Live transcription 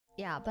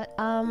Yeah, but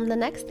the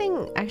next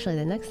thing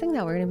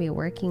that we're gonna be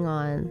working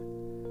on,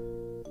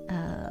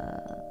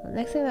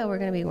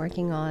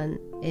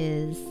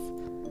 is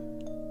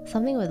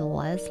something with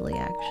Leslie.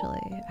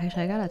 Actually,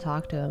 I gotta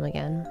talk to him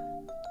again.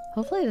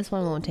 Hopefully, this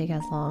one won't take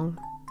as long.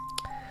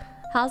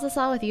 How's the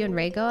song with you and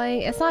Ray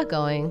going? It's not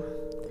going.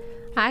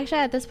 Actually,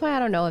 at this point, I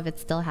don't know if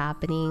it's still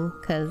happening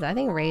because I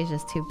think Ray's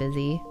just too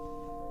busy,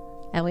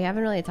 and we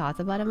haven't really talked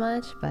about it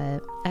much.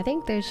 But I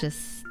think there's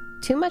just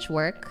too much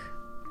work.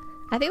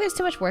 I think there's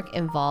too much work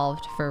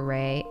involved for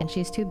Ray, and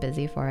she's too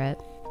busy for it.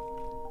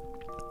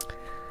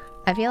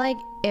 I feel like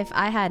if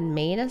I had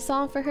made a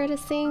song for her to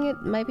sing,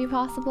 it might be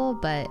possible,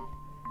 but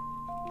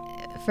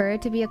for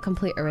it to be a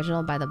complete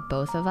original by the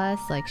both of us,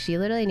 like, she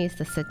literally needs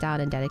to sit down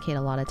and dedicate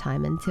a lot of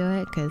time into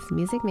it, because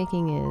music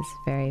making is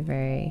very,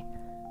 very,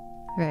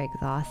 very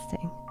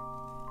exhausting.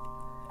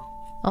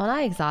 Well,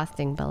 not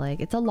exhausting, but like,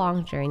 it's a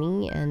long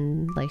journey,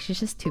 and like, she's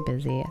just too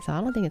busy, so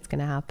I don't think it's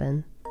gonna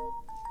happen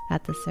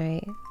at this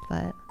rate,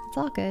 but it's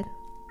all good.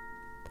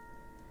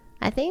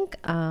 I think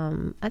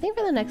for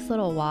the next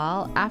little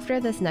while,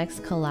 after this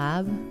next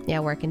collab, yeah,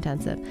 work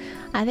intensive.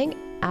 I think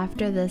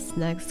after this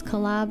next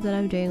collab that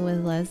I'm doing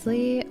with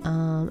Leslie,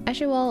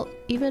 actually, well,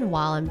 even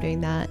while I'm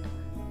doing that,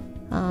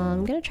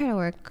 I'm gonna try to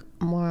work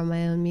more on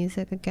my own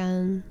music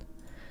again.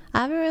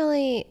 I haven't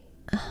really,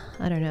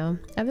 I don't know.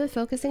 I've been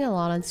focusing a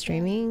lot on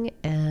streaming,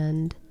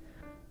 and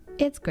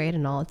it's great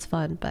and all, it's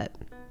fun, but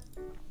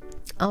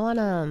I don't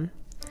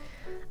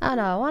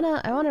know,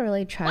 I wanna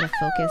really try to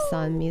focus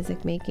on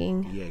music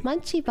making. Yeah.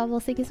 Munchie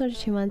Bubbles, thank you so much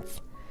for 2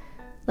 months.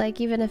 Like,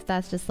 even if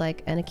that's just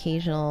like an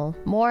occasional,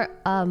 more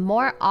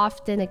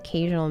often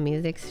occasional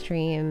music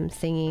stream,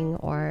 singing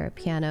or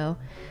piano.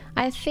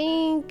 I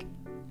think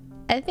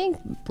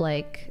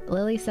like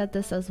Lily said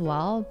this as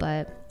well,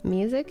 but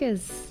music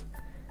is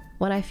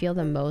when I feel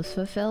the most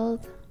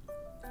fulfilled.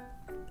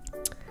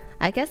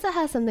 I guess it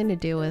has something to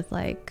do with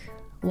like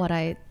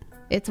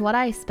it's what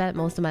I spent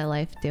most of my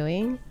life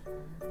doing.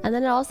 And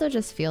then it also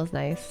just feels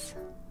nice,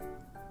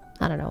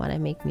 I don't know, when I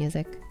make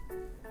music.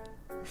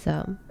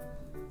 So